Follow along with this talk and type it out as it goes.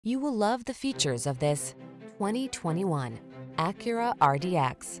You will love the features of this 2021 Acura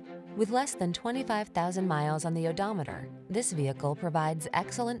RDX. With less than 25,000 miles on the odometer, this vehicle provides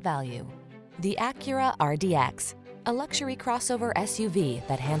excellent value. The Acura RDX, a luxury crossover SUV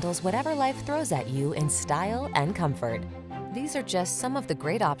that handles whatever life throws at you in style and comfort. These are just some of the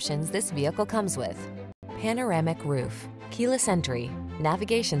great options this vehicle comes with: panoramic roof, keyless entry,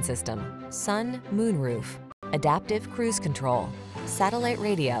 navigation system, sun, moonroof, adaptive cruise control, satellite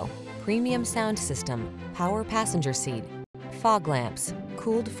radio, premium sound system, power passenger seat, fog lamps,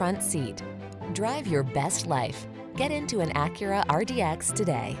 cooled front seat. Drive your best life. Get into an Acura RDX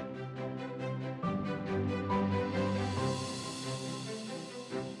today.